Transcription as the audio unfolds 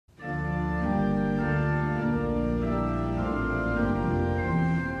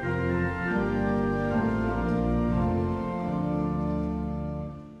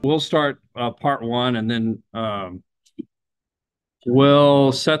we'll start part one, and then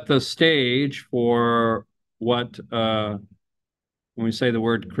we'll set the stage for what, when we say the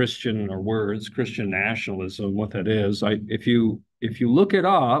word Christian or words, Christian nationalism, what that is. If you look it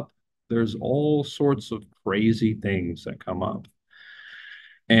up, there's all sorts of crazy things that come up.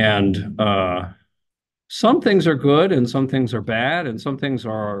 And some things are good and some things are bad, and some things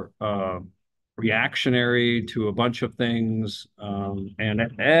are reactionary to a bunch of things.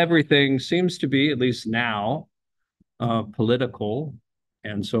 And everything seems to be, at least now, political.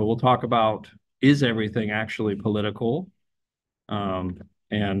 And so we'll talk about, is everything actually political? And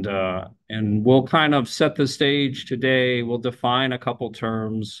we'll kind of set the stage today. We'll define a couple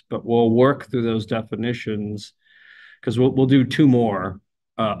terms, but we'll work through those definitions, because we'll do two more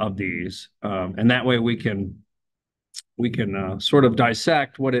of these, and that way we can sort of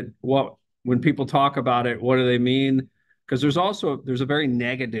dissect what when people talk about it, what do they mean? Because there's a very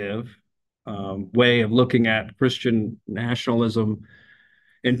negative way of looking at Christian nationalism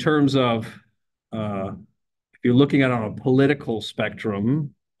in terms of if you're looking at it on a political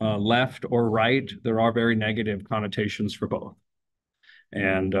spectrum, left or right, there are very negative connotations for both,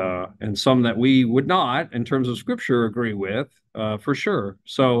 and some that we would not, in terms of scripture, agree with, for sure.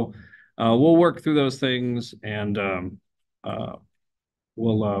 So we'll work through those things, and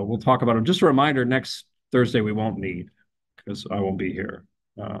we'll talk about them. Just a reminder: next Thursday we won't meet because I won't be here.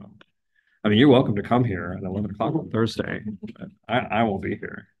 I mean, you're welcome to come here at 11 o'clock on Thursday, but I won't be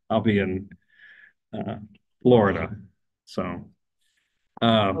here. I'll be in Florida. So,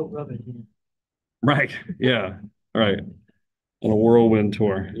 right, yeah, right, on a whirlwind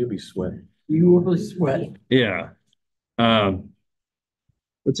tour. You'll be sweating. You will sweat. Yeah.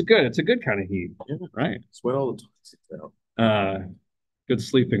 It's a good kind of heat, Yeah. right? Sweat all the toxins out. Good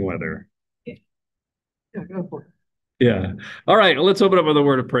sleeping weather. Yeah, go for it. Yeah. All right, let's open up with a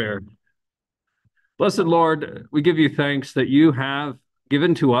word of prayer. Blessed Lord, we give you thanks that you have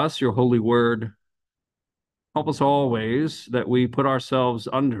given to us your holy word. Help us always that we put ourselves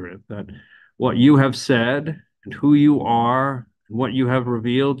under it, that what you have said and who you are and what you have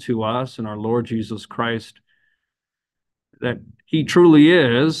revealed to us in our Lord Jesus Christ, that he truly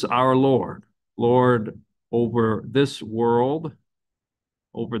is our Lord, Lord over this world,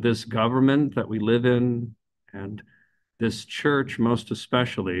 over this government that we live in, and this church most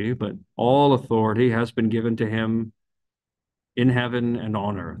especially, but all authority has been given to him in heaven and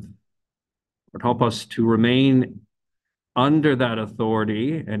on earth. Lord, help us to remain under that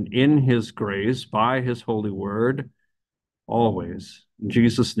authority and in his grace by his holy word always. In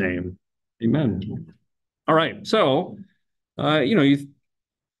Jesus' name, amen. All right, so you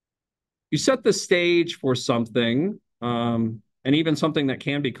set the stage for something, and even something that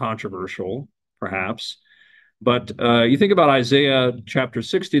can be controversial, perhaps. But you think about Isaiah chapter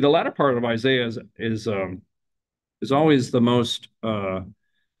 60, the latter part of Isaiah is always the most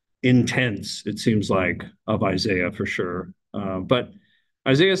intense, it seems like, of Isaiah for sure. But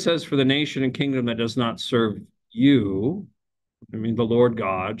Isaiah says, for the nation and kingdom that does not serve you, I mean, the Lord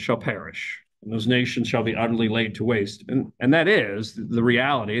God, shall perish, and those nations shall be utterly laid to waste. And that is the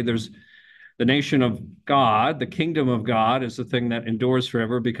reality. There's the nation of God, the kingdom of God is the thing that endures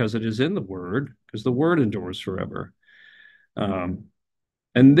forever because it is in the word, because the word endures forever. And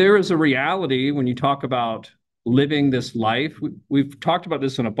there is a reality when you talk about living this life. We've talked about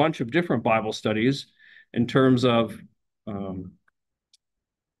this in a bunch of different Bible studies in terms of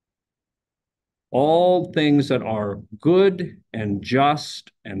all things that are good and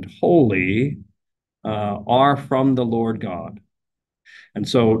just and holy are from the Lord God. And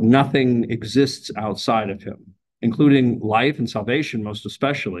so nothing exists outside of him, including life and salvation, most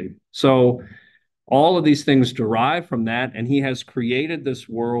especially. So all of these things derive from that, and he has created this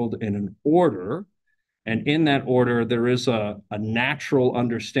world in an order. And in that order, there is a natural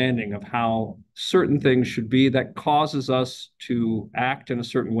understanding of how certain things should be that causes us to act in a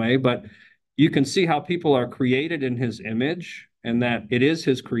certain way. But you can see how people are created in his image, and that it is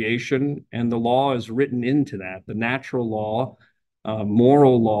his creation, and the law is written into that, the natural law,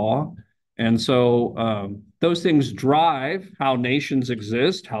 moral law. And so those things drive how nations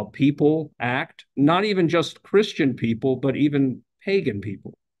exist, how people act, not even just Christian people, but even pagan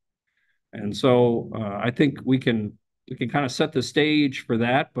people. And so I think we can kind of set the stage for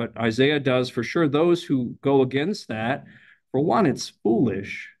that, but Isaiah does for sure. Those who go against that, for one, it's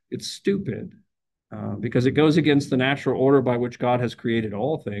foolish, it's stupid, because it goes against the natural order by which God has created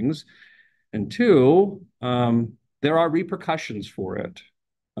all things. And two, there are repercussions for it.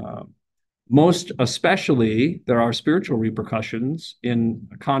 Most especially, there are spiritual repercussions in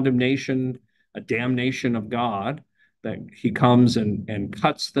a condemnation, a damnation of God, that he comes and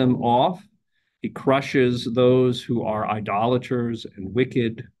cuts them off. He crushes those who are idolaters and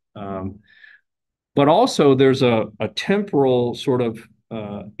wicked. But also there's a temporal sort of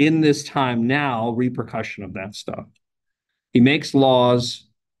in this time now repercussion of that stuff. He makes laws,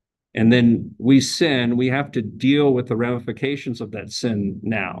 and then we sin. We have to deal with the ramifications of that sin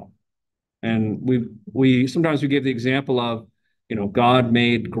now. And we sometimes we give the example of, God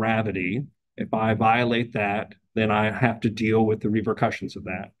made gravity. If I violate that, then I have to deal with the repercussions of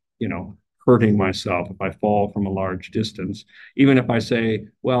that, hurting myself if I fall from a large distance, even if I say,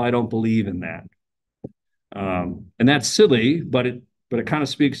 well, I don't believe in that. And that's silly, but it kind of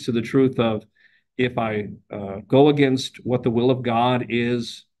speaks to the truth of, if I go against what the will of God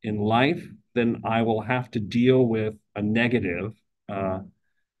is in life, then I will have to deal with a negative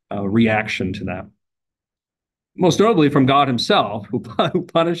reaction to that. Most notably from God himself, who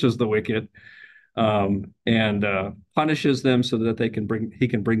punishes the wicked and punishes them so that he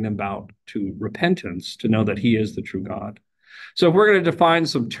can bring them about to repentance, to know that he is the true God. So if we're going to define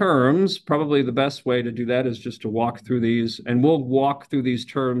some terms, probably the best way to do that is just to walk through these, and we'll walk through these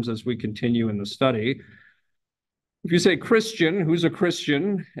terms as we continue in the study. If you say Christian, who's a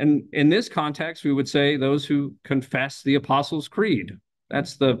Christian? And in this context, we would say those who confess the Apostles' Creed.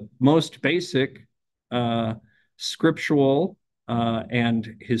 That's the most basic scriptural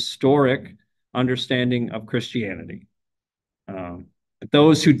and historic understanding of Christianity.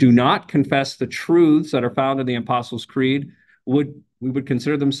 Those who do not confess the truths that are found in the Apostles' Creed we would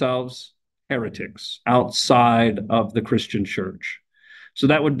consider themselves heretics outside of the Christian church. So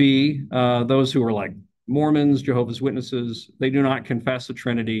that would be those who are like Mormons, Jehovah's Witnesses. They do not confess the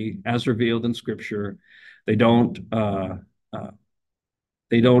Trinity as revealed in Scripture. They don't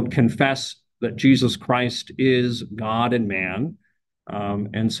confess that Jesus Christ is God and man,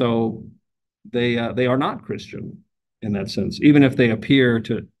 and so they are not Christian in that sense, even if they appear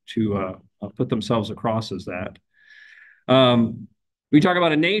to put themselves across as that. We talk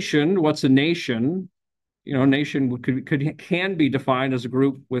about a nation. What's a nation? A nation can be defined as a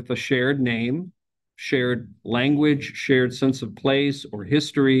group with a shared name, shared language, shared sense of place or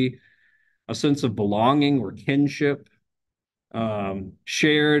history, a sense of belonging or kinship,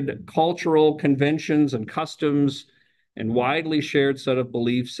 shared cultural conventions and customs, and widely shared set of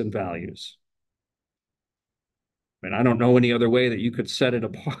beliefs and values. And I don't know any other way that you could set it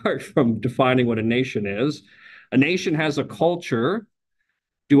apart from defining what a nation is. A nation has a culture.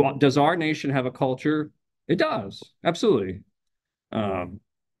 Does our nation have a culture? It does, absolutely. And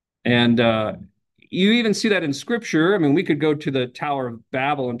you even see that in Scripture. I mean, we could go to the Tower of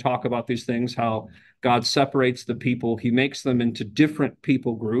Babel and talk about these things, how God separates the people. He makes them into different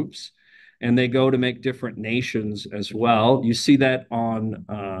people groups, and they go to make different nations as well. You see that on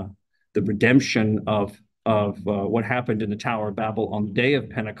the redemption of what happened in the Tower of Babel on the day of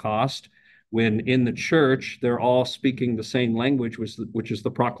Pentecost, when in the church they're all speaking the same language, which is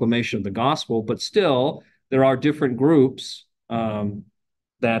the proclamation of the gospel, but still there are different groups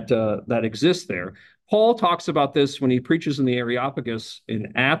that exist there. Paul talks about this when he preaches in the Areopagus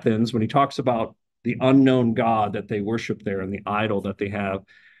in Athens, when he talks about the unknown God that they worship there and the idol that they have.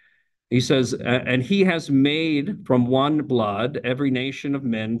 He says, and he has made from one blood every nation of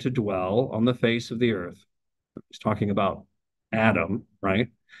men to dwell on the face of the earth. He's talking about Adam, right?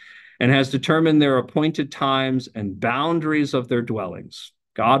 And has determined their appointed times and boundaries of their dwellings.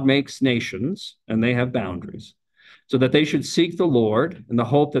 God makes nations, and they have boundaries, so that they should seek the Lord in the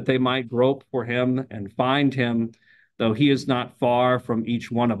hope that they might grope for him and find him, though he is not far from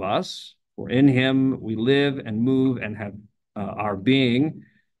each one of us. For in him we live and move and have our being,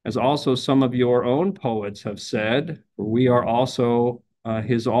 as also some of your own poets have said, for we are also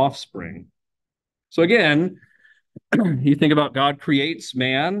his offspring. So again, you think about God creates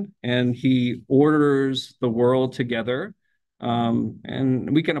man and he orders the world together.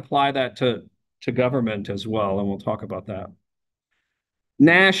 And we can apply that to government as well, and we'll talk about that.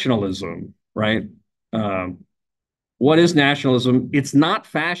 Nationalism, right? What is nationalism? It's not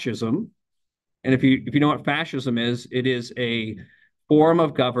fascism. And if you know what fascism is, it is a form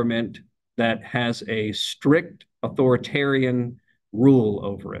of government that has a strict authoritarian rule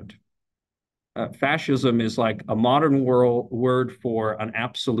over it. Fascism is like a modern word for an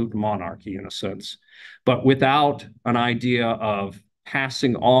absolute monarchy in a sense, but without an idea of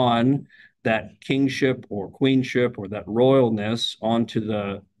passing on that kingship or queenship or that royalness onto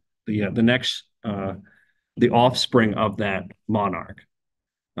the next the offspring of that monarch.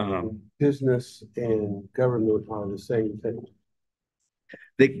 Business and government are the same thing.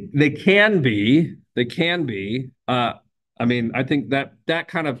 They can be. I mean, I think that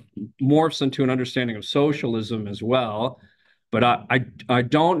kind of morphs into an understanding of socialism as well. But I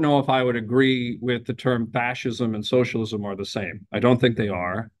don't know if I would agree with the term fascism and socialism are the same. I don't think they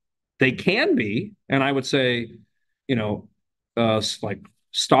are. They can be, and I would say, you know, like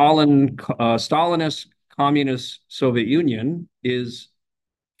Stalinist communist Soviet Union is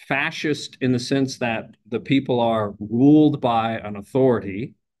fascist in the sense that the people are ruled by an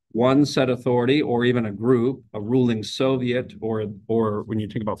authority, one set authority, or even a group, a ruling Soviet, or when you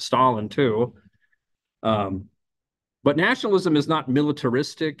think about Stalin too. Um, but nationalism is not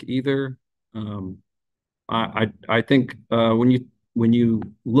militaristic either. Um, I think when you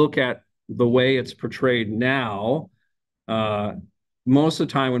look at the way it's portrayed now, uh, most of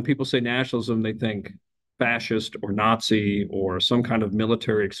the time when people say nationalism, they think fascist or Nazi or some kind of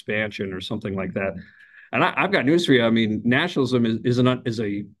military expansion or something like that. And I've got news for you. I mean, nationalism is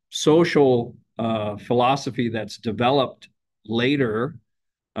a social philosophy that's developed later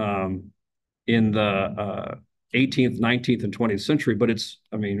um, in the 18th, 19th, and 20th century. But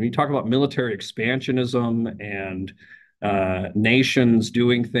I mean, when you talk about military expansionism and nations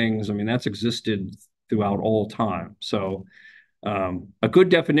doing things, I mean, that's existed throughout all time. So a good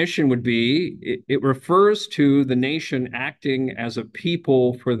definition would be it refers to the nation acting as a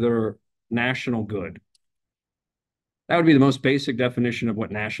people for their national good. That would be the most basic definition of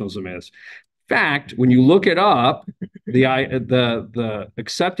what nationalism is. In fact, when you look it up, the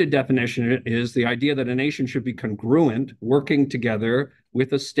accepted definition is the idea that a nation should be congruent, working together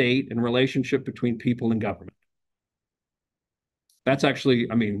with a state and relationship between people and government. That's actually,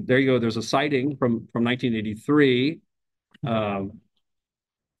 I mean, there you go. There's a citing from 1983 from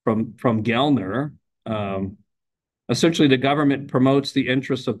Gellner. Essentially, the government promotes the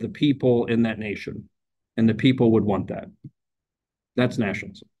interests of the people in that nation, and the people would want that. That's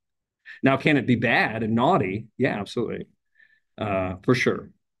nationalism. Now, can it be bad and naughty? Yeah, absolutely, for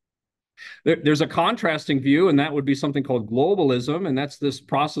sure. There's a contrasting view, and that would be something called globalism, and that's this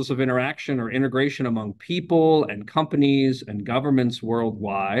process of interaction or integration among people and companies and governments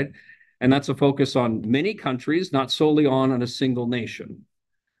worldwide. And that's a focus on many countries, not solely on a single nation.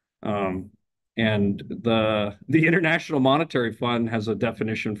 And the International Monetary Fund has a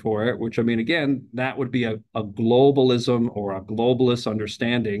definition for it, which I mean, again, that would be a globalism or a globalist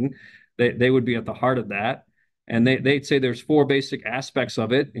understanding. They would be at the heart of that. And they'd say there's four basic aspects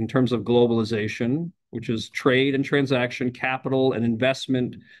of it in terms of globalization, which is trade and transaction, capital and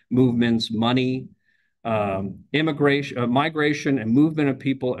investment movements, money, immigration, migration and movement of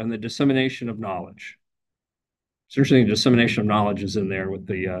people, and the dissemination of knowledge. It's interesting, the dissemination of knowledge is in there with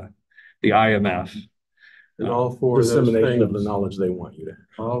the IMF. And all four of those Dissemination of the things, knowledge they want you to.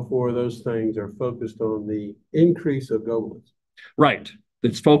 all four of those things are focused on the increase of globalism. Right.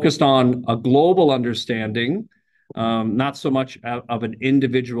 It's focused on a global understanding, not so much of an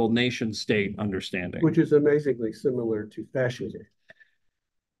individual nation state understanding. Which is amazingly similar to fascism.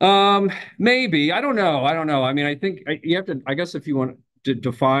 Maybe. I don't know. I mean, I think you have to, I guess if you want to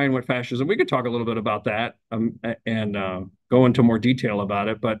define what fascism, we could talk a little bit about that and go into more detail about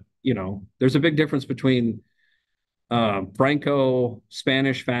it. But, you know, there's a big difference between Franco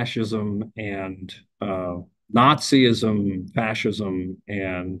Spanish fascism and Nazism, fascism,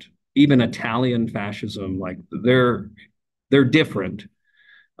 and even Italian fascism. Like they're different.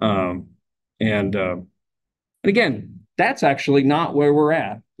 And again, that's actually not where we're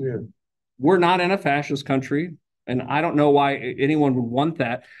at. Yeah. We're not in a fascist country, and I don't know why anyone would want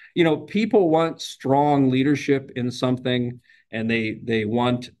that. You know, people want strong leadership in something, and they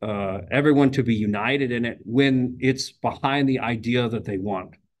want everyone to be united in it when it's behind the idea that they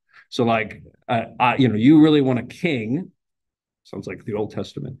want. So, like, you know, you really want a king. Sounds like the Old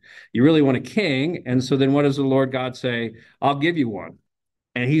Testament. You really want a king, and so then what does the Lord God say? I'll give you one,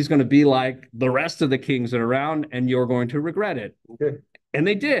 and he's going to be like the rest of the kings that are around, and you're going to regret it. Okay. And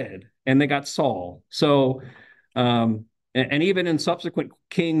they did, and they got Saul. So, and even in subsequent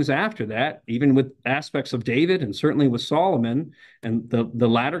kings after that, even with aspects of David and certainly with Solomon and the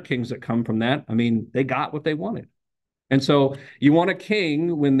latter kings that come from that, I mean, they got what they wanted. And so you want a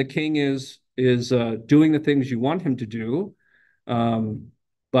king when the king is doing the things you want him to do.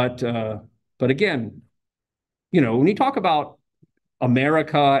 But again, you know, when you talk about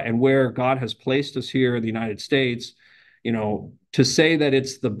America and where God has placed us here in the United States, you know, to say that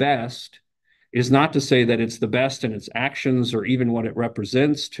it's the best is not to say that it's the best in its actions or even what it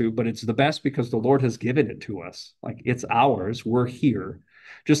represents to, but it's the best because the Lord has given it to us. Like it's ours. We're here.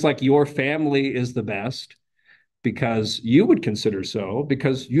 Just like your family is the best because you would consider so,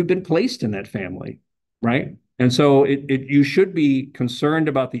 because you've been placed in that family, right? And so you should be concerned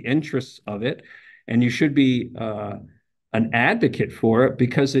about the interests of it, and you should be an advocate for it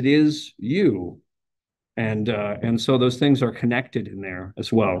because it is you. And so those things are connected in there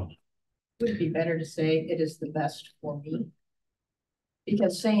as well. Would it be better to say it is the best for me?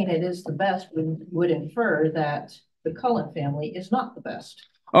 Because saying it is the best would infer that the Cullen family is not the best.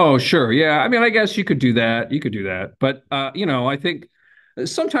 Oh, sure. Yeah. I mean, I guess you could do that. You could do that. But, I think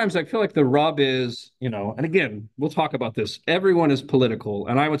sometimes I feel like the rub is, and again, we'll talk about this. Everyone is political.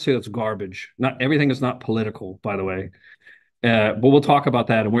 And I would say that's garbage. Not everything is not political, by the way. But we'll talk about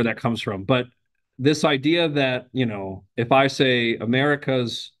that and where that comes from. But this idea that, if I say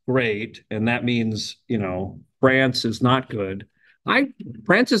America's great and that means, France is not good,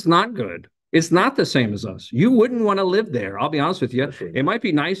 France is not good. It's not the same as us. You wouldn't want to live there. I'll be honest with you. It might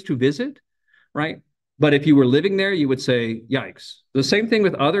be nice to visit, right? But if you were living there, you would say, yikes. The same thing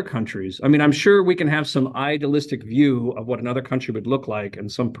with other countries. I mean, I'm sure we can have some idealistic view of what another country would look like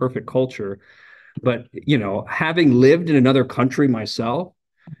and some perfect culture. But, having lived in another country myself,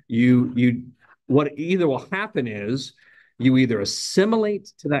 what either will happen is you either assimilate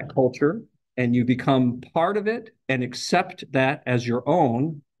to that culture and you become part of it and accept that as your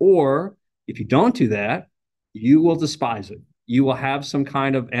own, or if you don't do that, you will despise it. You will have some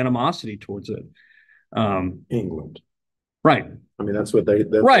kind of animosity towards it. England. Right. I mean, that's what they're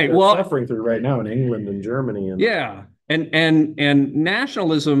suffering through right now in England and Germany. Yeah. And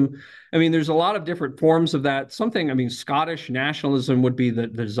nationalism, I mean, there's a lot of different forms of that. Scottish nationalism would be the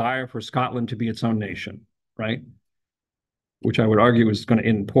desire for Scotland to be its own nation, right? Which I would argue is going to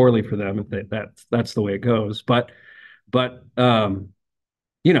end poorly for them if that's the way it goes. But I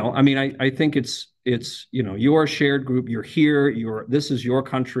think it's your shared group. You're here. This is your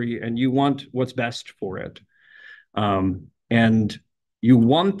country, and you want what's best for it. And you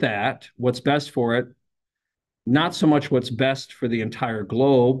want what's best for it. Not so much what's best for the entire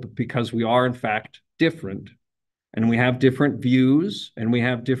globe, because we are in fact different and we have different views and we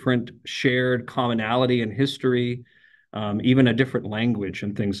have different shared commonality in history, even a different language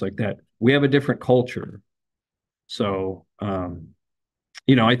and things like that. We have a different culture. So, I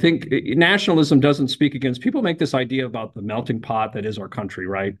think nationalism doesn't speak against, people make this idea about the melting pot that is our country,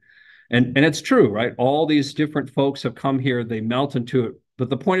 right? And it's true, right? All these different folks have come here, they melt into it. But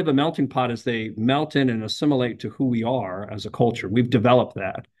the point of the melting pot is they melt in and assimilate to who we are as a culture. We've developed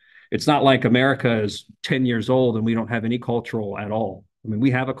that. It's not like America is 10 years old and we don't have any cultural at all. I mean, we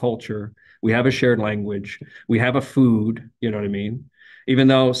have a culture, we have a shared language, we have a food, you know what I mean? Even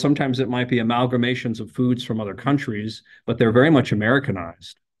though sometimes it might be amalgamations of foods from other countries, but they're very much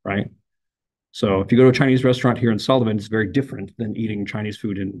Americanized, right? So if you go to a Chinese restaurant here in Sullivan, it's very different than eating Chinese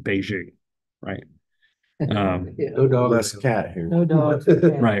food in Beijing, right? No dog, less cat here. No dogs.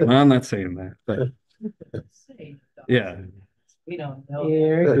 Right. Well, I'm not saying that, but yeah. We don't know.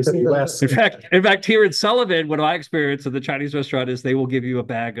 In fact, here in Sullivan, what I experience at the Chinese restaurant is they will give you a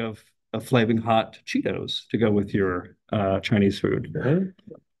bag of flaming hot Cheetos to go with your Chinese food. Right?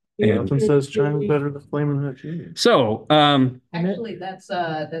 Nothing says China's better than flaming hot Cheetos. So, actually, that's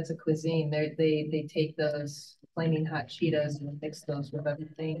a cuisine. They take those flaming hot Cheetos and mix those with other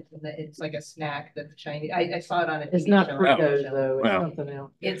things, and it's like a snack that the Chinese. I saw it on a TV It's not show. Fritos though. It's Wow. something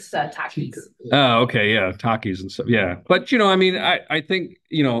else. It's Takis. oh, okay, yeah, Takis and stuff, yeah. But I think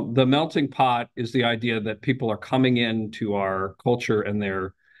the melting pot is the idea that people are coming into our culture and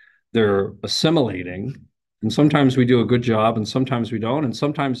they're assimilating. And sometimes we do a good job and sometimes we don't. And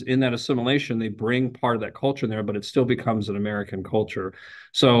sometimes in that assimilation, they bring part of that culture in there, but it still becomes an American culture.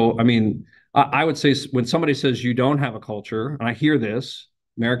 So, I would say when somebody says you don't have a culture, and I hear this,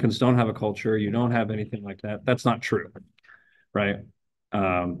 Americans don't have a culture, you don't have anything like that. That's not true, right?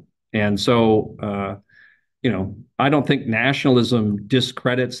 And so, I don't think nationalism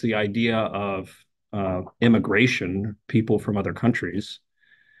discredits the idea of immigration, people from other countries.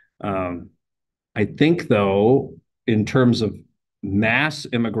 I think, though, in terms of mass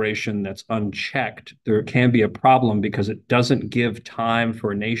immigration that's unchecked, there can be a problem because it doesn't give time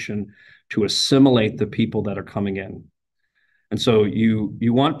for a nation to assimilate the people that are coming in. And so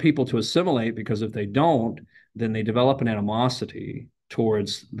you want people to assimilate, because if they don't, then they develop an animosity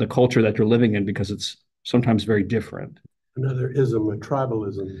towards the culture that you're living in because it's sometimes very different. Another ism, a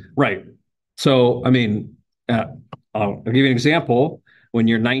tribalism. Right. So, I'll give you an example. When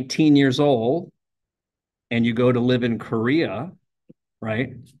you're 19 years old and you go to live in Korea,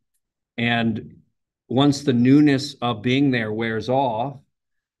 right? And once the newness of being there wears off,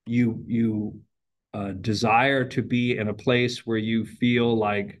 you desire to be in a place where you feel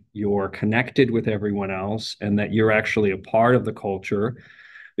like you're connected with everyone else and that you're actually a part of the culture,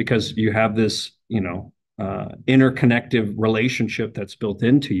 because you have this, interconnective relationship that's built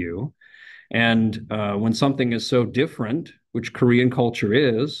into you. And when something is so different, which Korean culture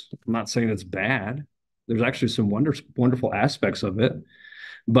is, I'm not saying it's bad. There's actually some wonderful aspects of it,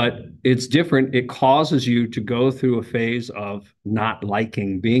 but it's different. It causes you to go through a phase of not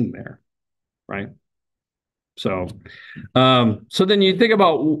liking being there, right? So, so then you think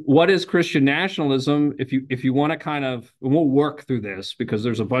about what is Christian nationalism. If you want to kind of, we'll work through this because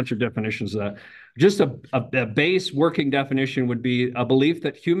there's a bunch of definitions of that. Just a base working definition would be a belief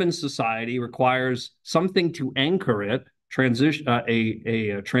that human society requires something to anchor it,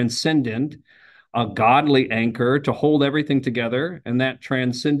 a transcendent, a godly anchor to hold everything together, and that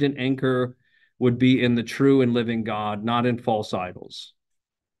transcendent anchor would be in the true and living God, not in false idols.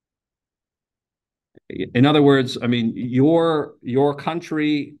 In other words, I mean, your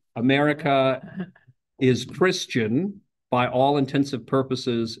country, America, is Christian by all intensive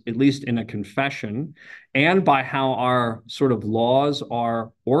purposes, at least in a confession, and by how our sort of laws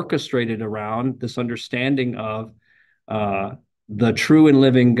are orchestrated around this understanding of the true and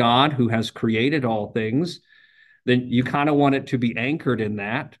living God who has created all things. Then you kind of want it to be anchored in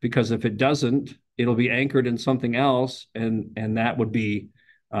that, because if it doesn't, it'll be anchored in something else, and that would be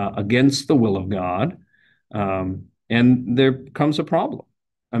against the will of God. And there comes a problem.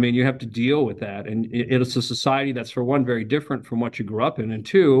 I mean, you have to deal with that. And it's a society that's, for one, very different from what you grew up in. And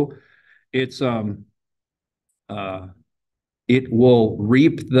two, it will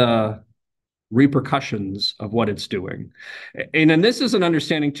reap the repercussions of what it's doing. And then this is an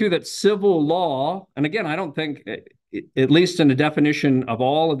understanding, too, that civil law, and again, I don't think, at least in the definition of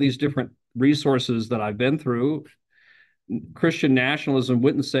all of these different resources that I've been through, Christian nationalism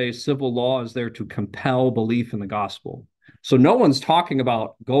wouldn't say civil law is there to compel belief in the gospel. So no one's talking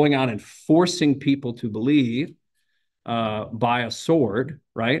about going out and forcing people to believe by a sword,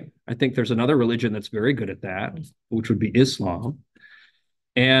 right? I think there's another religion that's very good at that, which would be Islam.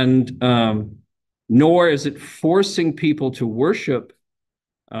 And nor is it forcing people to worship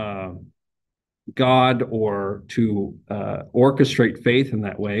God or to orchestrate faith in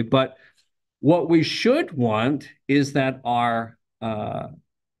that way. But what we should want is that our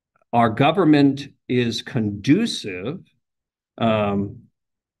government is conducive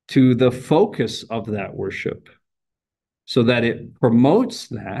to the focus of that worship, so that it promotes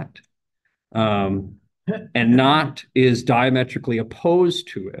that and not is diametrically opposed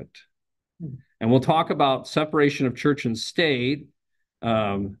to it. And we'll talk about separation of church and state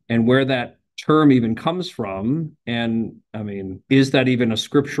and where that term even comes from. And I mean, is that even a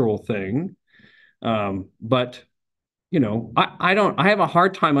scriptural thing? But you know, I have a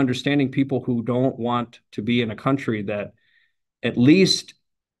hard time understanding people who don't want to be in a country that at least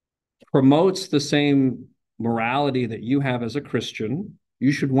promotes the same morality that you have as a Christian.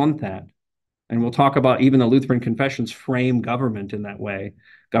 You should want that. And we'll talk about even the Lutheran confessions frame government in that way.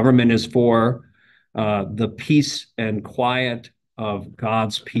 Government is for the peace and quiet of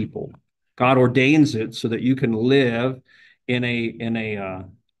God's people. God ordains it so that you can live in a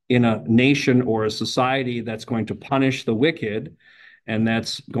nation or a society that's going to punish the wicked and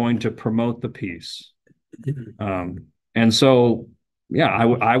that's going to promote the peace. And so, yeah,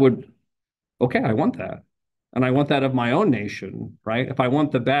 I would, okay, I want that. And I want that of my own nation, right? If I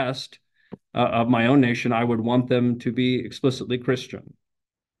want the best of my own nation, I would want them to be explicitly Christian.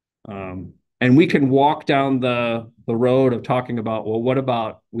 And we can walk down the road of talking about, well, what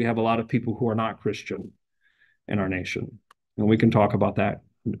about we have a lot of people who are not Christian in our nation? And we can talk about that.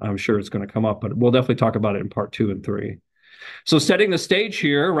 I'm sure it's going to come up, but we'll definitely talk about it in part 2 and 3. So setting the stage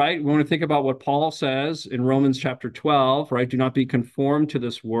here, right? We want to think about what Paul says in Romans chapter 12, right? Do not be conformed to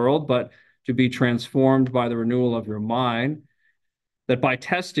this world, but to be transformed by the renewal of your mind, that by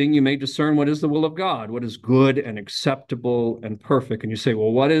testing you may discern what is the will of God, what is good and acceptable and perfect. And you say,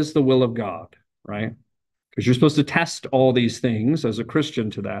 well, what is the will of God, right? Because you're supposed to test all these things as a Christian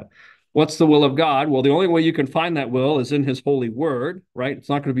to that. What's the will of God? Well, the only way you can find that will is in his holy word, right? It's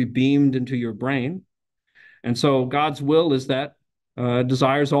not going to be beamed into your brain. And so God's will is that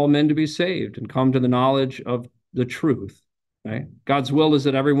desires all men to be saved and come to the knowledge of the truth, right? God's will is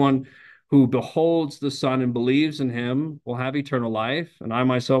that everyone who beholds the Son and believes in him will have eternal life, and I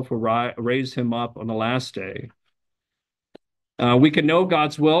myself will raise him up on the last day. We can know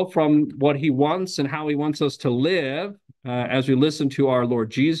God's will from what he wants and how he wants us to live as we listen to our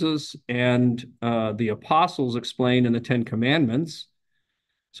Lord Jesus and the apostles explained in the 10 Commandments.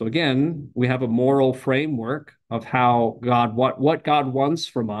 So again, we have a moral framework of how God, what God wants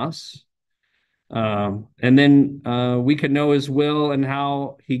from us. And then we can know his will and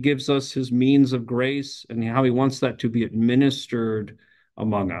how he gives us his means of grace and how he wants that to be administered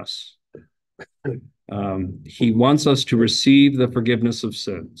among us. He wants us to receive the forgiveness of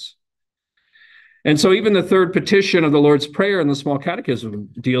sins. And so even the third petition of the Lord's Prayer in the Small Catechism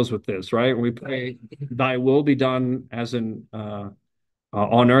deals with this, right? We pray, thy will be done as in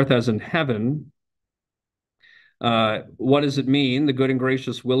on earth as in heaven. What does it mean? The good and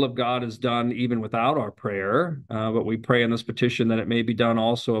gracious will of God is done even without our prayer, but we pray in this petition that it may be done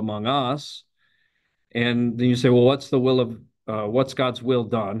also among us. And then you say, well, what's God's will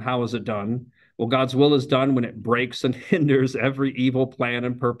done? How is it done? Well, God's will is done when it breaks and hinders every evil plan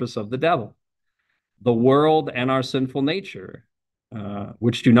and purpose of the devil, the world, and our sinful nature,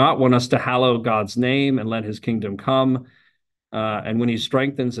 which do not want us to hallow God's name and let his kingdom come, and when he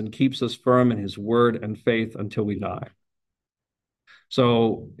strengthens and keeps us firm in his word and faith until we die.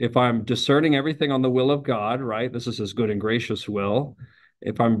 So if I'm discerning everything on the will of God, right, this is his good and gracious will.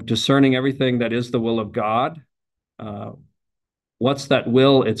 If I'm discerning everything that is the will of God, what's that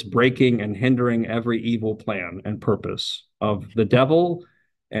will? It's breaking and hindering every evil plan and purpose of the devil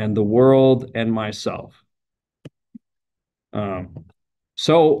and the world and myself.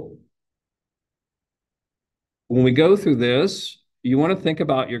 So when we go through this, you want to think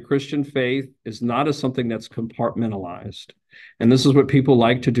about your Christian faith is not as something that's compartmentalized. And this is what people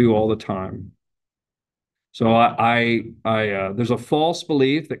like to do all the time. So there's a false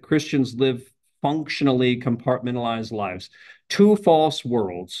belief that Christians live functionally compartmentalized lives. Two false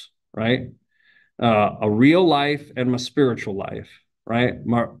worlds, right? A real life and my spiritual life, right?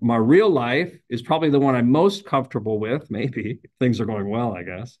 My real life is probably the one I'm most comfortable with, maybe, if things are going well, I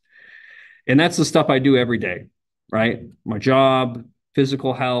guess. And that's the stuff I do every day, right? My job,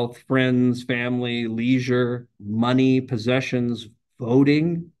 physical health, friends, family, leisure, money, possessions,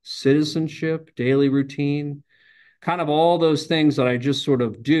 voting, citizenship, daily routine, kind of all those things that I just sort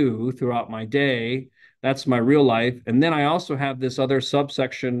of do throughout my day. That's my real life. And then I also have this other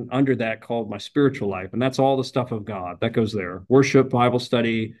subsection under that called my spiritual life. And that's all the stuff of God that goes there. Worship, Bible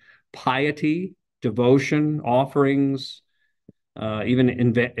study, piety, devotion, offerings,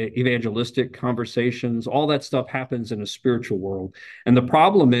 even evangelistic conversations. All that stuff happens in a spiritual world. And the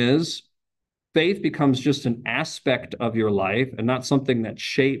problem is faith becomes just an aspect of your life and not something that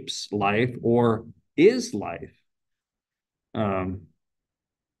shapes life or is life.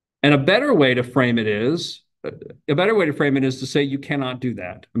 And a better way to frame it is to say you cannot do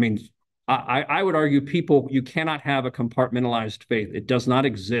that. I mean, I would argue you cannot have a compartmentalized faith. It does not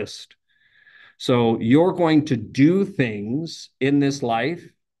exist. So you're going to do things in this life,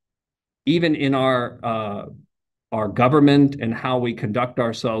 even in our government and how we conduct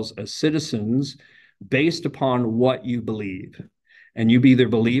ourselves as citizens, based upon what you believe. And you either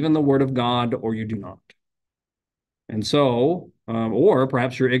believe in the word of God or you do not. And so, or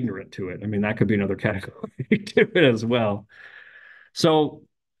perhaps you're ignorant to it. I mean, that could be another category to it as well. So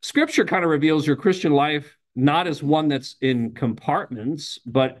scripture kind of reveals your Christian life not as one that's in compartments,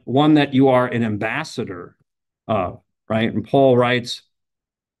 but one that you are an ambassador of, right? And Paul writes,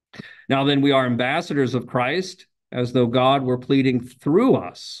 now then we are ambassadors of Christ, as though God were pleading through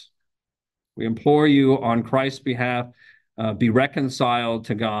us. We implore you on Christ's behalf, be reconciled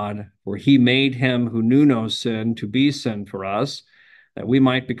to God, for he made him who knew no sin to be sin for us, that we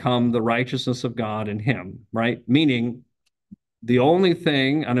might become the righteousness of God in him, right? Meaning the only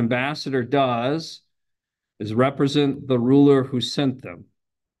thing an ambassador does is represent the ruler who sent them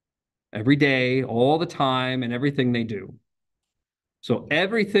every day, all the time, and everything they do. So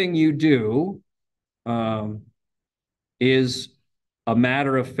everything you do is a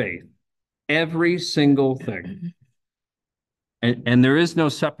matter of faith. Every single thing. And there is no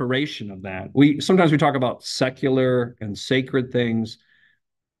separation of that. Sometimes we talk about secular and sacred things.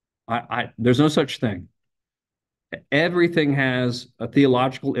 There's no such thing. Everything has a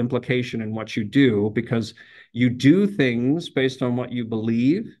theological implication in what you do because you do things based on what you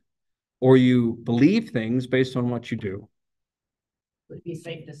believe, or you believe things based on what you do. Would it be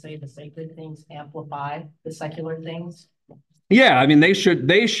safe to say the sacred things amplify the secular things? Yeah, I mean, they should,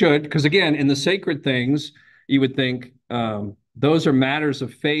 because again, in the sacred things, you would think those are matters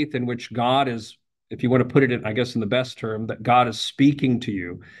of faith in which God is, if you want to put it in, I guess, in the best term, that God is speaking to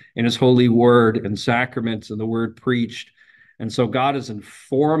you in his holy word and sacraments and the word preached. And so God is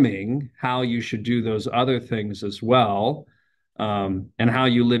informing how you should do those other things as well, and how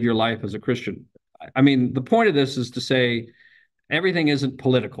you live your life as a Christian. I mean, the point of this is to say everything isn't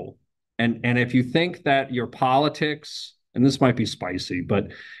political. And if you think that your politics, and this might be spicy, but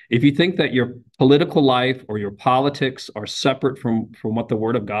if you think that your political life or your politics are separate from what the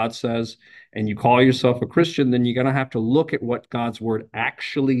word of God says, and you call yourself a Christian, then you're going to have to look at what God's word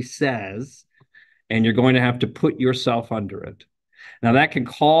actually says, and you're going to have to put yourself under it. Now, that can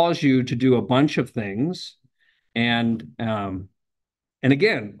cause you to do a bunch of things, and And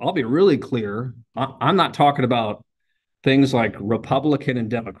again, I'll be really clear. I'm not talking about things like Republican and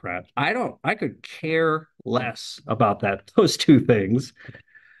Democrat. I could care less about those two things,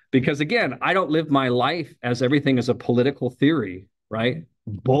 because again, I don't live my life as everything is a political theory, right?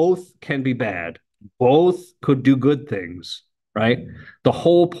 Both can be bad. Both could do good things, right? The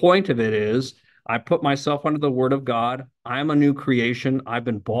whole point of it is I put myself under the word of God. I'm a new creation. I've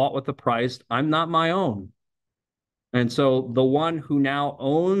been bought with a price. I'm not my own. And so the one who now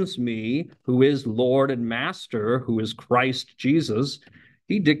owns me, who is Lord and Master, who is Christ Jesus,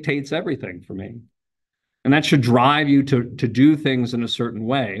 he dictates everything for me. And that should drive you to do things in a certain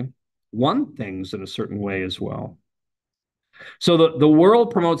way, want things in a certain way as well. So the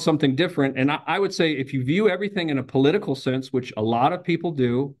world promotes something different. And I would say if you view everything in a political sense, which a lot of people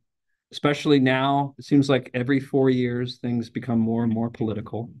do, especially now, it seems like every 4 years, things become more and more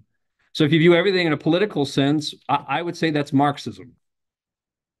political. So if you view everything in a political sense, I would say that's Marxism,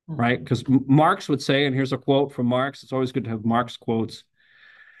 right? Because Marx would say, and here's a quote from Marx. It's always good to have Marx quotes,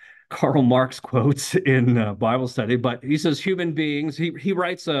 Karl Marx quotes in Bible study, but he says human beings, he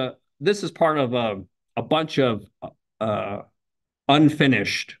writes this is part of a bunch of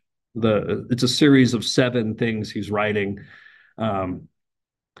unfinished, it's a series of 7 things he's writing.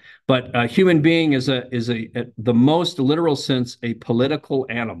 But a human being is the most literal sense, a political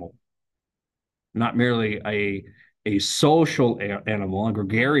animal, not merely a social animal, a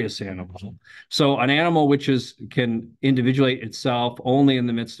gregarious animal. So an animal which can individuate itself only in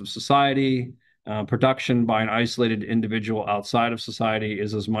the midst of society. Production by an isolated individual outside of society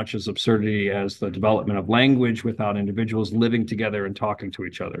is as much as absurdity as the development of language without individuals living together and talking to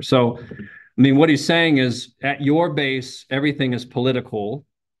each other. So, I mean, what he's saying is, at your base, everything is political.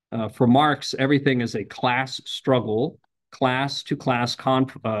 For Marx, everything is a class struggle. Class to class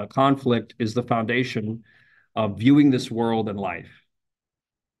conflict is the foundation of viewing this world and life.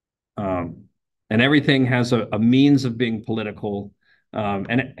 And everything has a means of being political.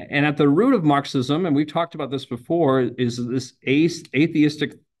 And at the root of Marxism, and we've talked about this before, is this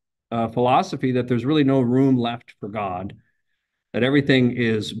atheistic philosophy that there's really no room left for God, that everything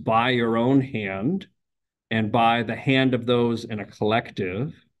is by your own hand and by the hand of those in a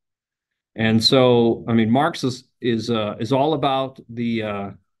collective. And so, I mean, Marx is all about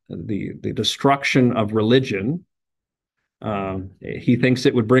the destruction of religion. He thinks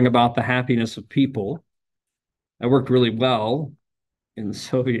it would bring about the happiness of people. That worked really well in the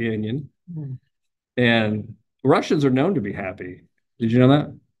Soviet Union. And Russians are known to be happy. Did you know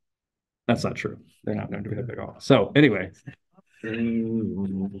that? That's not true. They're not known to be happy at all. So anyway, maybe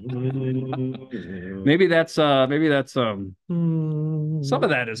that's some of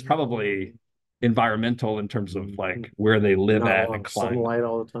that is probably environmental in terms of like where they live Not at a lot and of climate. sunlight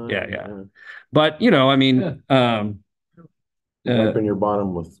all the time. Yeah. But I mean, wiping your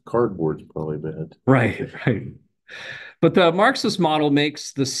bottom with cardboard's probably bad. Right. But the Marxist model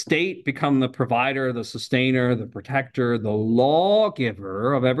makes the state become the provider, the sustainer, the protector, the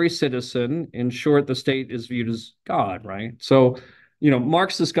lawgiver of every citizen. In short, the state is viewed as God, right? So,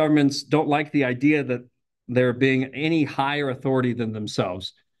 Marxist governments don't like the idea that there being any higher authority than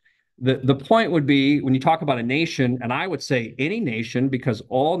themselves. The point would be when you talk about a nation, and I would say any nation, because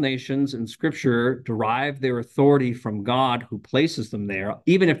all nations in Scripture derive their authority from God who places them there,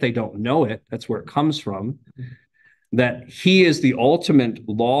 even if they don't know it, that's where it comes from, that he is the ultimate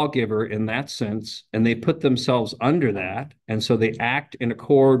lawgiver in that sense, and they put themselves under that, and so they act in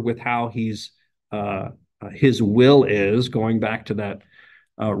accord with how his will is, going back to that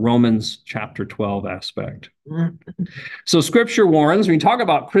Romans chapter 12 aspect. So Scripture warns, when you talk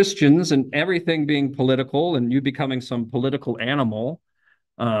about Christians and everything being political and you becoming some political animal,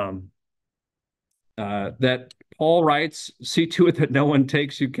 that Paul writes, see to it that no one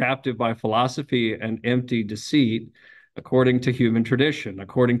takes you captive by philosophy and empty deceit, according to human tradition,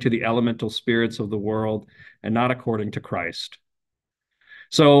 according to the elemental spirits of the world, and not according to Christ.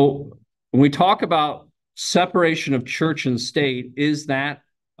 So when we talk about separation of church and state, is that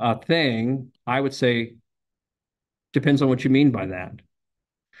a thing? I would say depends on what you mean by that.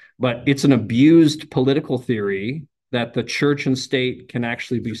 But it's an abused political theory that the church and state can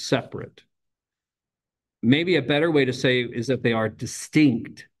actually be separate. Maybe a better way to say is that they are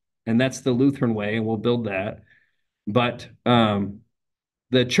distinct, and that's the Lutheran way, and we'll build that. But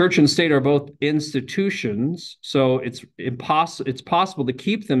the church and state are both institutions, so it's possible to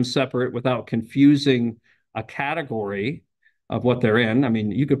keep them separate without confusing a category of what they're in. I mean,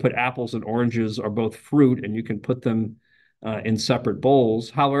 you could put apples and oranges are both fruit, and you can put them in separate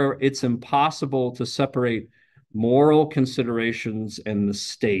bowls. However, it's impossible to separate moral considerations and the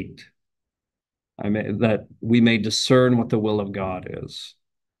state. I mean, that we may discern what the will of God is.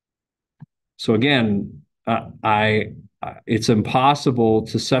 So again, it's impossible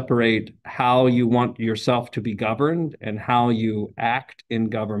to separate how you want yourself to be governed and how you act in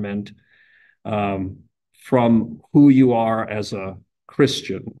government from who you are as a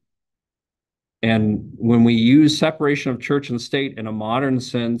Christian. And when we use separation of church and state in a modern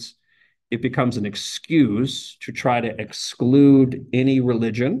sense, it becomes an excuse to try to exclude any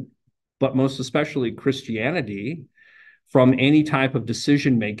religion, but most especially Christianity, from any type of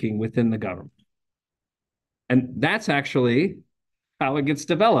decision making within the government. And that's actually how it gets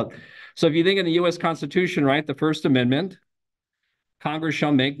developed. So if you think in the US Constitution, right, the First Amendment, Congress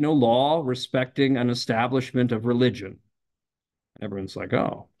shall make no law respecting an establishment of religion. Everyone's like,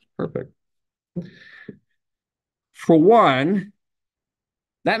 oh, perfect. For one,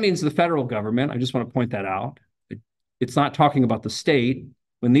 that means the federal government, I just want to point that out. It's not talking about the state.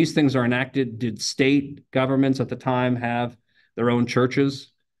 When these things are enacted, did state governments at the time have their own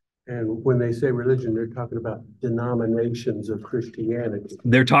churches? And when they say religion, they're talking about denominations of Christianity.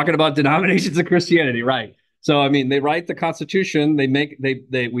 They're talking about denominations of Christianity, right? So I mean, they write the Constitution.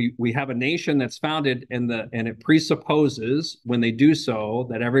 We have a nation that's founded, and it presupposes when they do so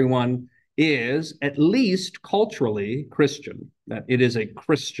that everyone is at least culturally Christian, that it is a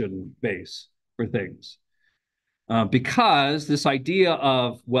Christian base for things. Because this idea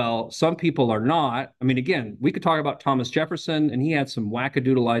of, well, some people are not, I mean, again, we could talk about Thomas Jefferson, and he had some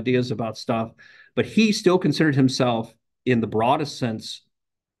wackadoodle ideas about stuff, but he still considered himself, in the broadest sense,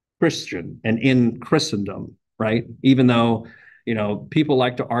 Christian and in Christendom, right? Even though, people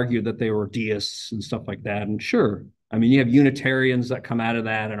like to argue that they were deists and stuff like that. And sure, I mean, you have Unitarians that come out of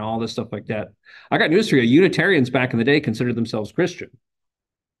that and all this stuff like that. I got news for you. Unitarians back in the day considered themselves Christian.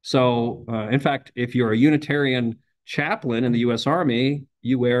 So, in fact, if you're a Unitarian chaplain in the U.S. Army,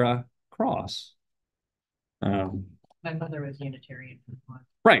 you wear a cross. My mother was Unitarian.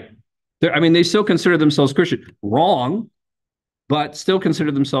 Right. I mean, they still consider themselves Christian. Wrong, but still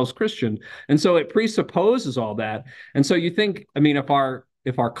consider themselves Christian. And so it presupposes all that. And so you think, I mean, if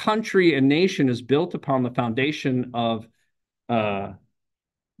our country and nation is built upon the foundation of the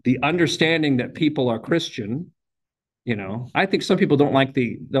understanding that people are Christian, I think some people don't like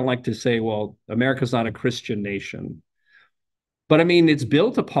to say, well, America's not a Christian nation. But I mean, it's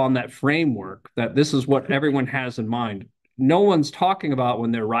built upon that framework that this is what everyone has in mind. No one's talking about,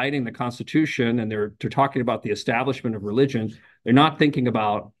 when they're writing the Constitution and they're talking about the establishment of religion, they're not thinking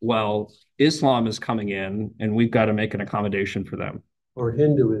about, well, Islam is coming in and we've got to make an accommodation for them. Or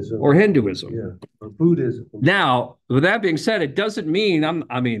Hinduism. Yeah. Or Buddhism. Now, with that being said, it doesn't mean,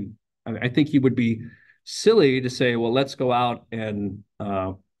 I think you would be silly to say, well, let's go out and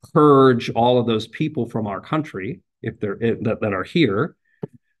purge all of those people from our country that are here,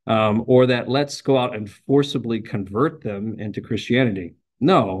 or that let's go out and forcibly convert them into Christianity.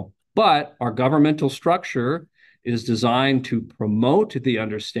 No, but our governmental structure is designed to promote the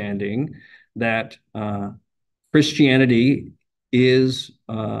understanding that Christianity is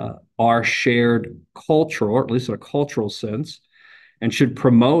our shared culture, or at least in a cultural sense, and should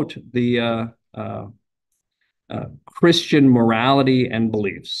promote the Christian morality and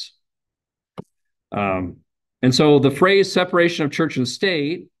beliefs. And so the phrase separation of church and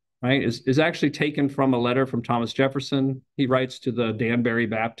state, right, is actually taken from a letter from Thomas Jefferson. He writes to the Danbury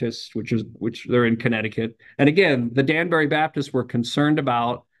Baptists, which they're in Connecticut. And again, the Danbury Baptists were concerned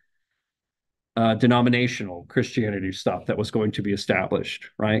about denominational Christianity stuff that was going to be established,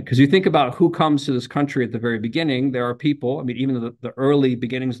 right? Because you think about who comes to this country at the very beginning, there are people, I mean, even the early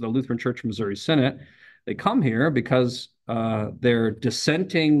beginnings of the Lutheran Church Missouri Synod, they come here because they're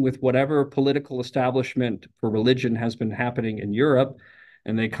dissenting with whatever political establishment for religion has been happening in Europe,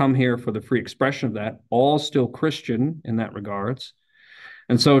 and they come here for the free expression of that, all still Christian in that regards.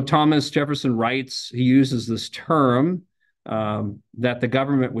 And so Thomas Jefferson writes, he uses this term, that the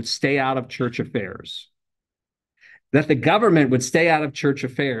government would stay out of church affairs. That the government would stay out of church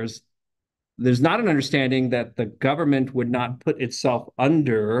affairs. There's not an understanding that the government would not put itself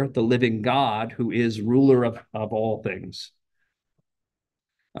under the living God, who is ruler of all things.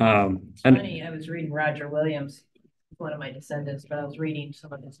 Funny, I was reading Roger Williams, one of my descendants, but I was reading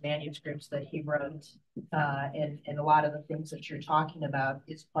some of his manuscripts that he wrote, and a lot of the things that you're talking about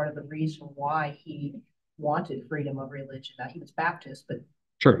is part of the reason why he wanted freedom of religion. Now, he was Baptist, but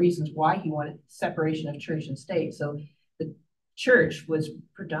sure, reasons why he wanted separation of church and state. So the church was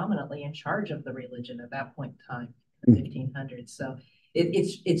predominantly in charge of the religion at that point in time, in the 1500s. So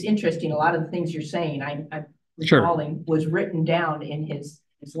it's interesting. A lot of the things you're saying, I'm recalling, was written down in his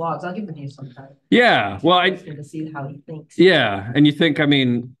logs. I'll give them to you sometime. Yeah, well, to see how he thinks. Yeah, and you think, I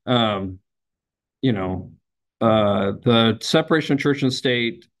mean, the separation of church and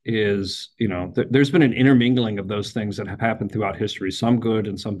state is, there's been an intermingling of those things that have happened throughout history, some good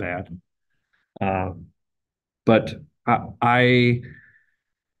and some bad. But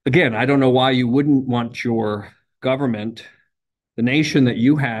again, I don't know why you wouldn't want your government, the nation that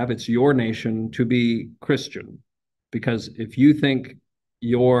you have, it's your nation, to be Christian. Because if you think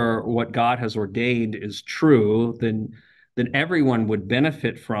what God has ordained is true, then everyone would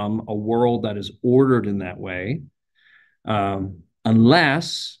benefit from a world that is ordered in that way,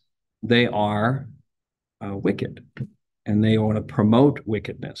 unless they are wicked and they want to promote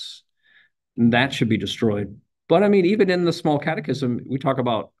wickedness. And that should be destroyed. But I mean, even in the small catechism, we talk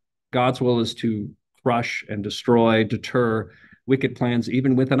about God's will is to crush and destroy, deter wicked plans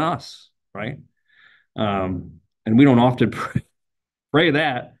even within us, right? And we don't often pray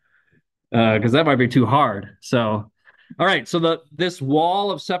that because that might be too hard. So, all right. So this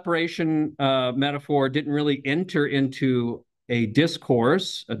wall of separation metaphor didn't really enter into a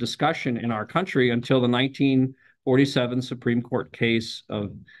discourse, a discussion in our country until the 1947 Supreme Court case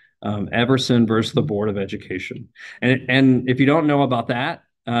of Everson versus the Board of Education. And if you don't know about that,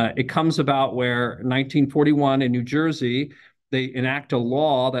 it comes about where 1941 in New Jersey, they enact a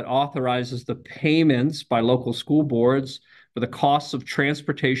law that authorizes the payments by local school boards for the costs of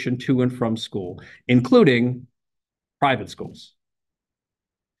transportation to and from school, including private schools.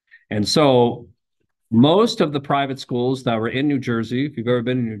 And so most of the private schools that were in New Jersey, if you've ever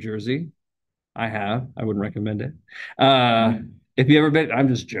been in New Jersey, I have, I wouldn't recommend it. If you ever been, I'm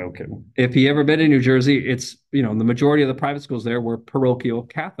just joking. If you ever been in New Jersey, it's, the majority of the private schools there were parochial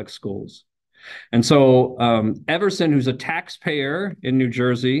Catholic schools. And so Everson, who's a taxpayer in New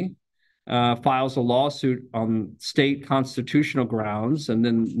Jersey, files a lawsuit on state constitutional grounds. And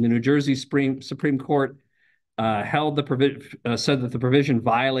then the New Jersey Supreme Court said that the provision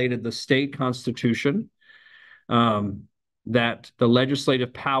violated the state constitution, that the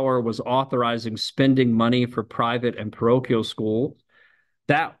legislative power was authorizing spending money for private and parochial schools.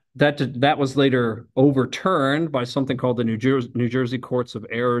 That was later overturned by something called the New Jersey Courts of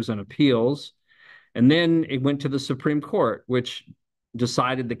Errors and Appeals. And then it went to the Supreme Court, which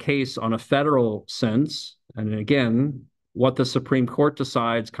decided the case on a federal sense. And again, what the Supreme Court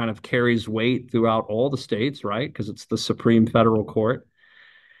decides kind of carries weight throughout all the states, right? Because it's the Supreme Federal Court.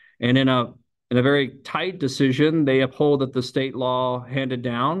 And in a very tight decision, they uphold that the state law handed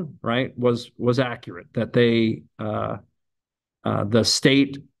down, right, was accurate, that the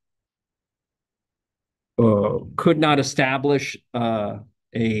state could not establish a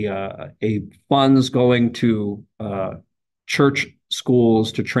funds going to church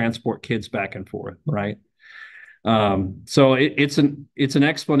schools to transport kids back and forth, right? So it's an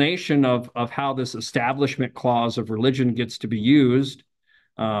explanation of how this establishment clause of religion gets to be used,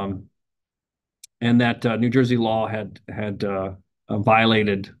 and that New Jersey law had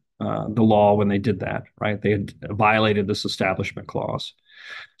violated the law when they did that, right? They had violated this establishment clause.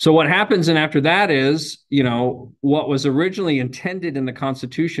 So what happens and after that is, what was originally intended in the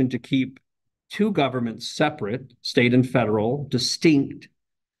Constitution to keep two governments separate, state and federal, distinct,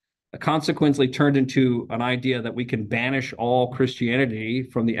 consequently turned into an idea that we can banish all Christianity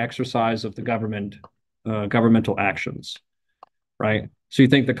from the exercise of the governmental actions, right? So you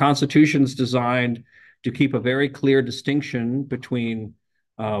think the Constitution's designed to keep a very clear distinction between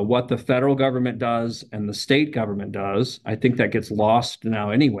what the federal government does and the state government does. I think that gets lost now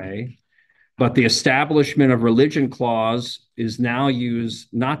anyway. But the Establishment of Religion clause is now used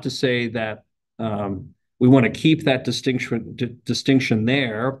not to say that we want to keep that distinction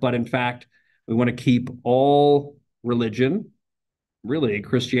there, but in fact, we want to keep all religion, really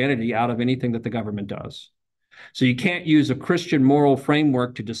Christianity, out of anything that the government does. So you can't use a Christian moral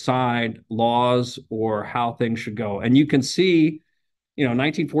framework to decide laws or how things should go. And you can see,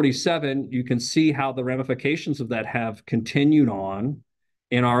 1947, you can see how the ramifications of that have continued on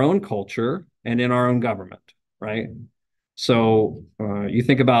in our own culture and in our own government, right? So you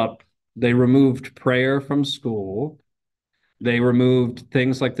think about, they removed prayer from school. They removed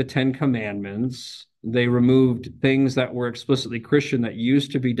things like the Ten Commandments. They removed things that were explicitly Christian that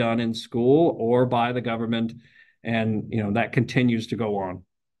used to be done in school or by the government. And, that continues to go on.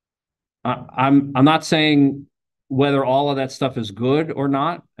 I'm not saying whether all of that stuff is good or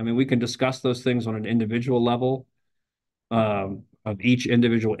not. I mean, we can discuss those things on an individual level of each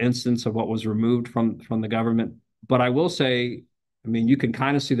individual instance of what was removed from the government. But I will say, I mean, you can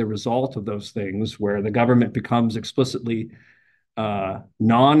kind of see the result of those things where the government becomes explicitly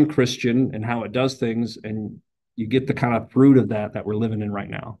non-Christian in how it does things, and you get the kind of fruit of that we're living in right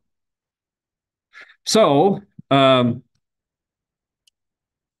now. So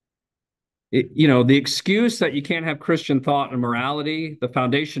the excuse that you can't have Christian thought and morality, the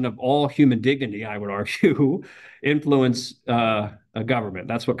foundation of all human dignity, I would argue, influence a government.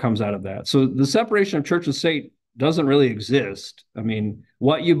 That's what comes out of that. So the separation of church and state doesn't really exist. I mean,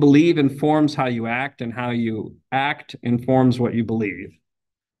 what you believe informs how you act, and how you act informs what you believe.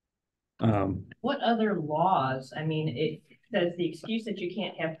 What other laws? I mean, it says the excuse that you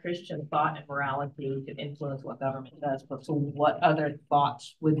can't have Christian thought and morality to influence what government does, but so what other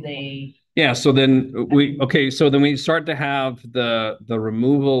thoughts would they? Yeah, so then we start to have the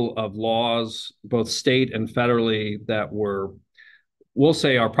removal of laws, both state and federally, that we'll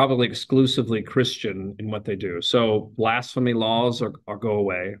say are probably exclusively Christian in what they do. So blasphemy laws are go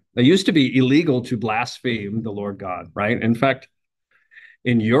away. It used to be illegal to blaspheme the Lord God, right? In fact,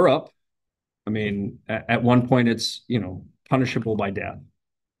 in Europe, I mean, at one point it's, punishable by death.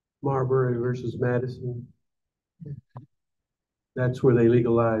 Marbury versus Madison. That's where they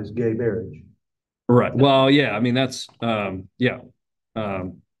legalized gay marriage. Right. Well, yeah, I mean, that's, yeah.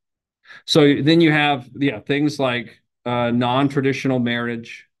 So then you have, things like non-traditional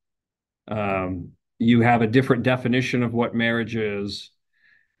marriage. You have a different definition of what marriage is.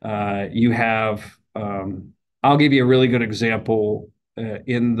 You have, I'll give you a really good example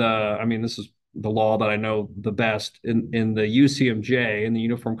this is the law that I know the best in the UCMJ, in the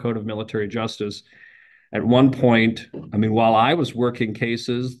Uniform Code of Military Justice. At one point, I mean, while I was working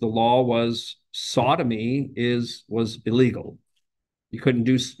cases, the law was sodomy was illegal. You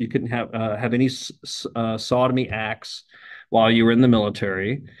couldn't have any sodomy acts while you were in the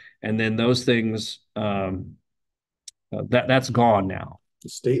military, and then those things that's gone now. The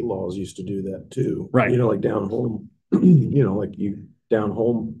state laws used to do that too. Right. Like down home, down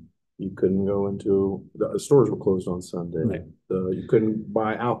home, you couldn't go into the stores were closed on Sunday. Right. You couldn't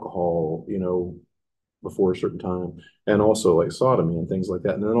buy alcohol, before a certain time, and also like sodomy and things like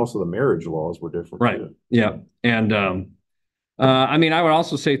that. And then also the marriage laws were different. Right. Too. Yeah. And I mean, I would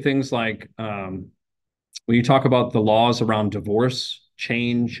also say things like when you talk about the laws around divorce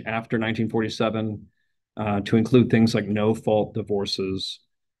change after 1947 to include things like no-fault divorces,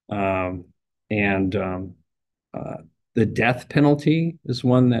 and the death penalty is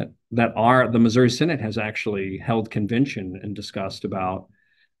one that the Missouri Synod has actually held convention and discussed about.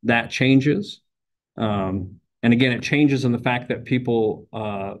 That changes. And again, it changes in the fact that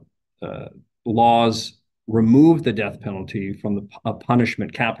laws remove the death penalty from a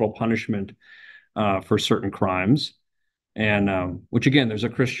punishment, capital punishment, for certain crimes. And which again, there's a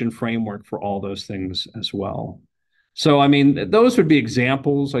Christian framework for all those things as well. So, I mean, those would be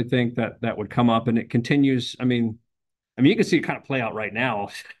examples, I think, that would come up, and it continues. I mean, you can see it kind of play out right now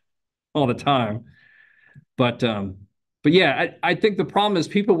all the time. But yeah, I think the problem is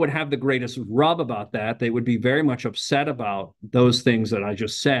people would have the greatest rub about that. They would be very much upset about those things that I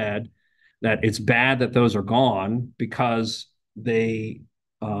just said, that it's bad that those are gone, because they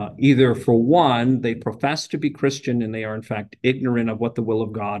either, for one, they profess to be Christian and they are in fact ignorant of what the will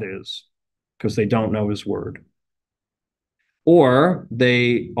of God is because they don't know his word. Or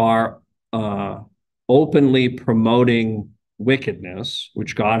they are openly promoting wickedness,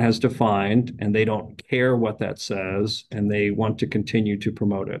 which God has defined, and they don't care what that says, and they want to continue to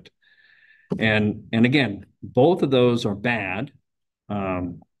promote it. And again, both of those are bad.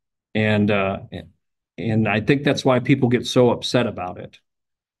 And I think that's why people get so upset about it.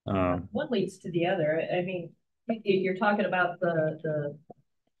 One leads to the other. I mean, you're talking about the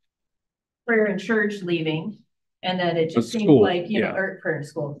prayer in church leaving, and then it just seems like, or prayer in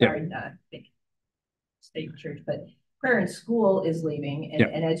school, sorry, not state church, but prayer in school is leaving.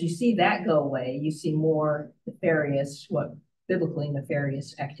 And as you see that go away, you see more nefarious, biblically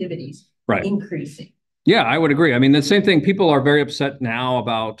nefarious activities increasing. Yeah, I would agree. I mean, the same thing. People are very upset now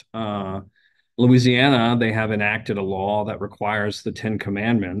about Louisiana. They have enacted a law that requires the 10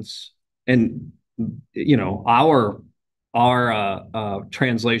 Commandments, and our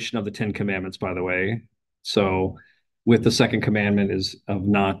translation of the 10 Commandments, by the way. So, with the second commandment is of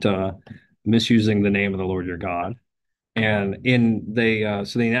not misusing the name of the Lord your God, and they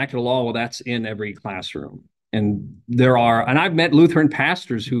enacted a law. Well, that's in every classroom. And I've met Lutheran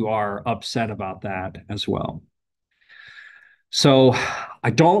pastors who are upset about that as well. So I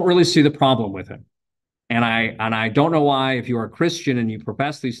don't really see the problem with it. And I don't know why, if you are a Christian and you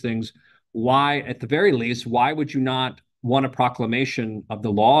profess these things, why, at the very least, why would you not want a proclamation of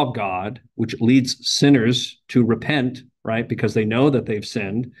the law of God, which leads sinners to repent, right? Because they know that they've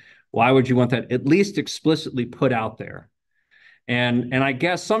sinned. Why would you want that at least explicitly put out there? And I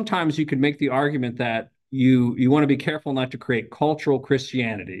guess sometimes you could make the argument that you want to be careful not to create cultural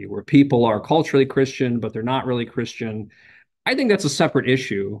Christianity, where people are culturally Christian, but they're not really Christian. I think that's a separate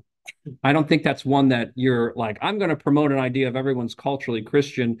issue. I don't think that's one that you're like, I'm going to promote an idea of everyone's culturally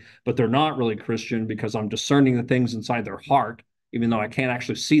Christian, but they're not really Christian because I'm discerning the things inside their heart, even though I can't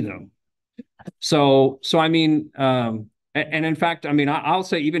actually see them. So I mean, and in fact, I mean, I'll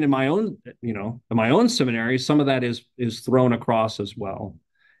say even in my own, in my own seminary, some of that is thrown across as well.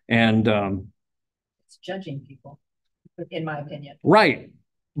 And It's judging people, in my opinion. right.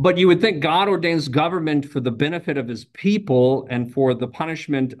 But you would think God ordains government for the benefit of his people and for the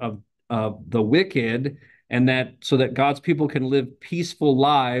punishment of the wicked, and that so that God's people can live peaceful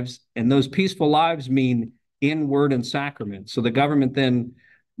lives. And those peaceful lives mean in word and sacrament. So the government then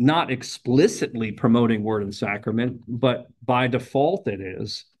not explicitly promoting word and sacrament, but by default it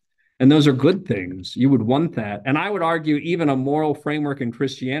is. And those are good things. You would want that. And I would argue even a moral framework in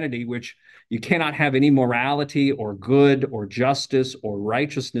Christianity, which you cannot have any morality or good or justice or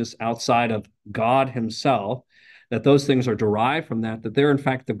righteousness outside of God himself, that those things are derived from that, that they're in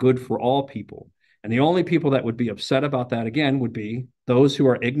fact the good for all people. And the only people that would be upset about that, again, would be those who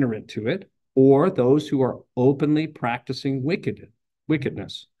are ignorant to it or those who are openly practicing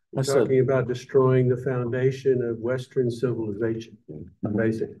wickedness. We're talking about destroying the foundation of Western civilization,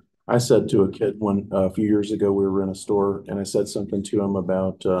 basically. I said to a kid a few years ago, we were in a store and I said something to him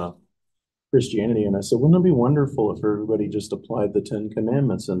about Christianity. And I said, wouldn't it be wonderful if everybody just applied the 10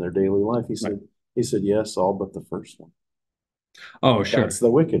 Commandments in their daily life? He said, yes, all but the first one. Oh, sure. That's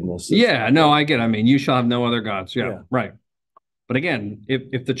the wickedness. Yeah, no, I get it. I mean, you shall have no other gods. Yeah, Yeah. right. But again,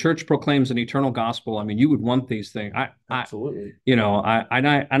 if the church proclaims an eternal gospel, I mean, you would want these things. Absolutely. We're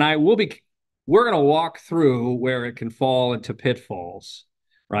going to walk through where it can fall into pitfalls,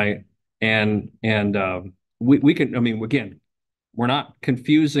 right? And we can, I mean, again, we're not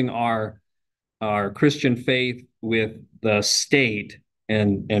confusing our Christian faith with the state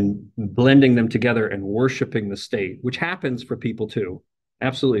and blending them together and worshiping the state, which happens for people too.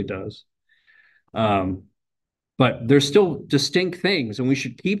 Absolutely does. But they're still distinct things and we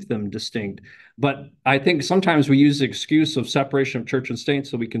should keep them distinct. But I think sometimes we use the excuse of separation of church and state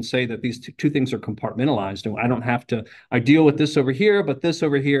so we can say that these two things are compartmentalized and I don't have to, I deal with this over here, but this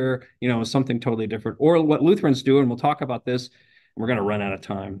over here, is something totally different. Or what Lutherans do, and we'll talk about this, we're going to run out of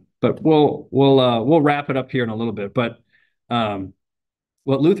time, but we'll wrap it up here in a little bit. But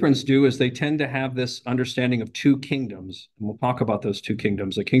what Lutherans do is they tend to have this understanding of two kingdoms. And we'll talk about those two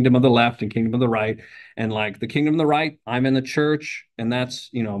kingdoms, the kingdom of the left and kingdom of the right. And like the kingdom of the right, I'm in the church and that's,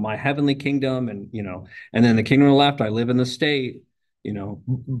 my heavenly kingdom. And, and then the kingdom of the left, I live in the state,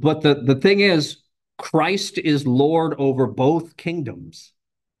 But the thing is, Christ is Lord over both kingdoms.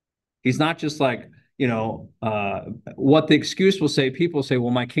 He's not just like, what the excuse will say, people say,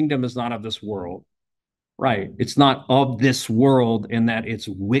 well, my kingdom is not of this world. Right. It's not of this world in that it's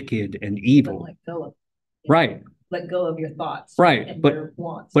wicked and evil. Let go of, right. Let go of your thoughts. Right. And but your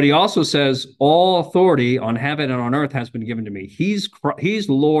wants. But he also says all authority on heaven and on earth has been given to me. He's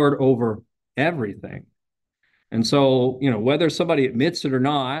Lord over everything. And so, whether somebody admits it or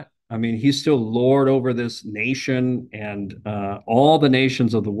not, I mean, he's still Lord over this nation and all the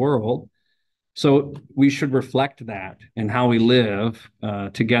nations of the world. So we should reflect that in how we live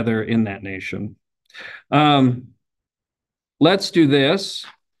together in that nation. Let's do this.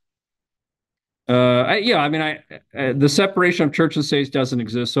 The separation of church and state doesn't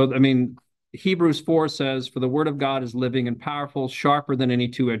exist. So, I mean, Hebrews 4 says, for the word of God is living and powerful, sharper than any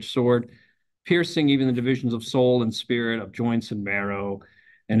two-edged sword, piercing even the divisions of soul and spirit, of joints and marrow,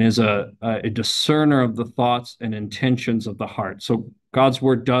 and is a discerner of the thoughts and intentions of the heart. So God's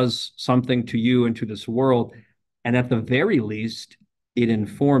word does something to you and to this world. And at the very least, it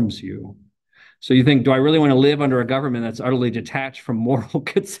informs you. So you think, do I really want to live under a government that's utterly detached from moral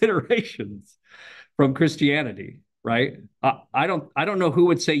considerations from Christianity, right? I don't know who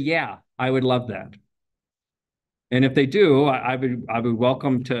would say, yeah, I would love that. And if they do, I would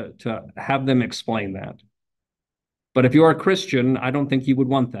welcome to have them explain that. But if you're a Christian, I don't think you would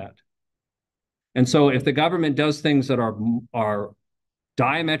want that. And so if the government does things that are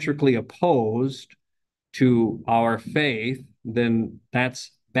diametrically opposed to our faith, then that's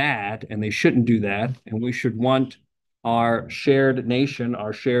bad, and they shouldn't do that. And we should want our shared nation,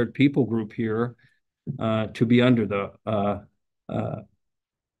 our shared people group here, to be under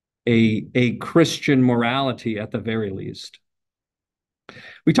a Christian morality at the very least.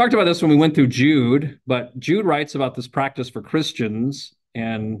 We talked about this when we went through Jude, but Jude writes about this practice for Christians,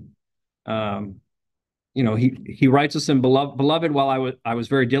 and he writes us in beloved, while I was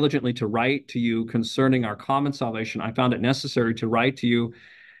very diligently to write to you concerning our common salvation, I found it necessary to write to you,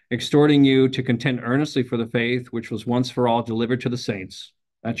 exhorting you to contend earnestly for the faith which was once for all delivered to the saints.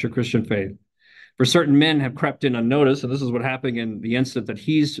 That's your Christian faith. For certain men have crept in unnoticed, and this is what happened in the incident that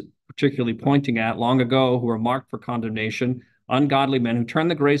he's particularly pointing at long ago, who are marked for condemnation, ungodly men who turn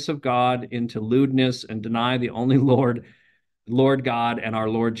the grace of God into lewdness and deny the only Lord God and our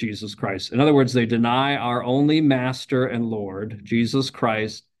Lord Jesus Christ. In other words, they deny our only Master and Lord, Jesus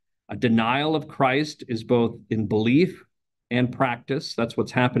Christ. A denial of Christ is both in belief and practice. That's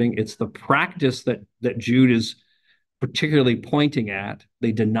what's happening. It's the practice that Jude is particularly pointing at.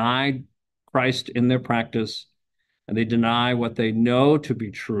 They deny Christ in their practice, and they deny what they know to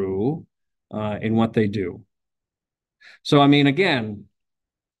be true in what they do. So, I mean, again,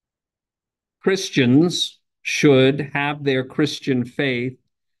 Christians should have their Christian faith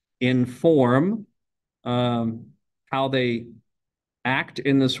inform how they act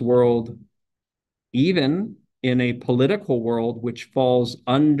in this world, even in a political world which falls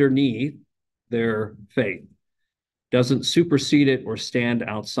underneath their faith, doesn't supersede it or stand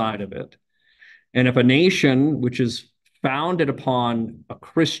outside of it. And if a nation which is founded upon a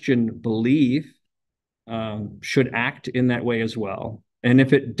Christian belief should act in that way as well. And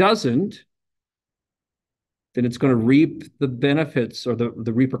if it doesn't, then it's going to reap the benefits or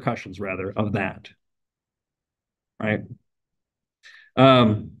the repercussions, rather, of that. Right?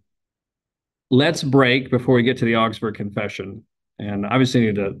 Let's break before we get to the Augsburg Confession. And obviously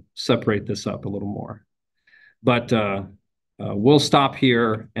need to separate this up a little more. But we'll stop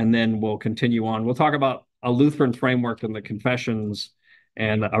here and then we'll continue on. We'll talk about a Lutheran framework and the confessions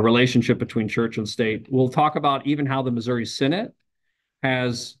and a relationship between church and state. We'll talk about even how the Missouri Synod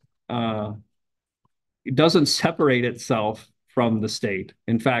has it doesn't separate itself from the state.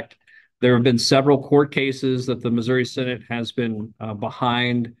 In fact, there have been several court cases that the Missouri Synod has been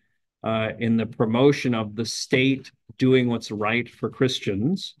behind in the promotion of the state doing what's right for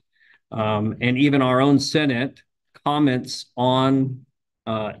Christians. And even our own Senate comments on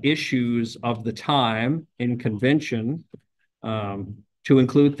issues of the time in convention to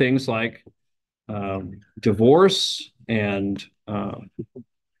include things like divorce and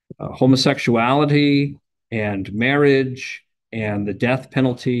homosexuality and marriage and the death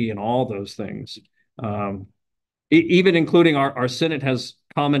penalty and all those things. Even including our Senate has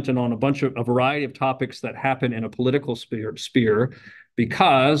commented on a variety of topics that happen in a political sphere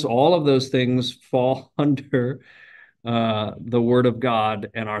because all of those things fall under the Word of God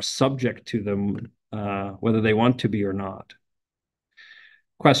and are subject to them, whether they want to be or not.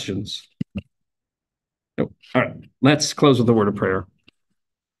 Questions? Nope. All right, let's close with a word of prayer.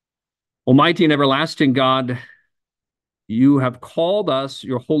 Almighty and everlasting God, you have called us,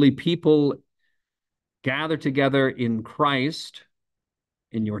 your holy people, gathered together in Christ,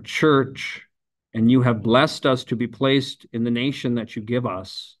 in your church, and you have blessed us to be placed in the nation that you give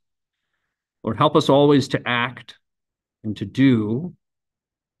us. Lord, help us always to act and to do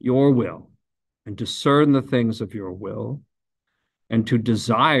your will and discern the things of your will and to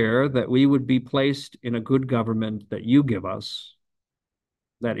desire that we would be placed in a good government that you give us,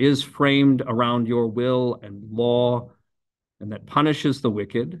 that is framed around your will and law, and that punishes the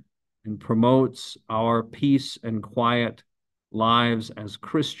wicked and promotes our peace and quiet lives as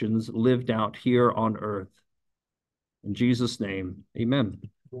Christians lived out here on earth. In Jesus' name, amen.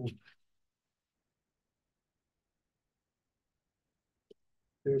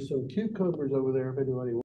 There's some cucumbers over there if anybody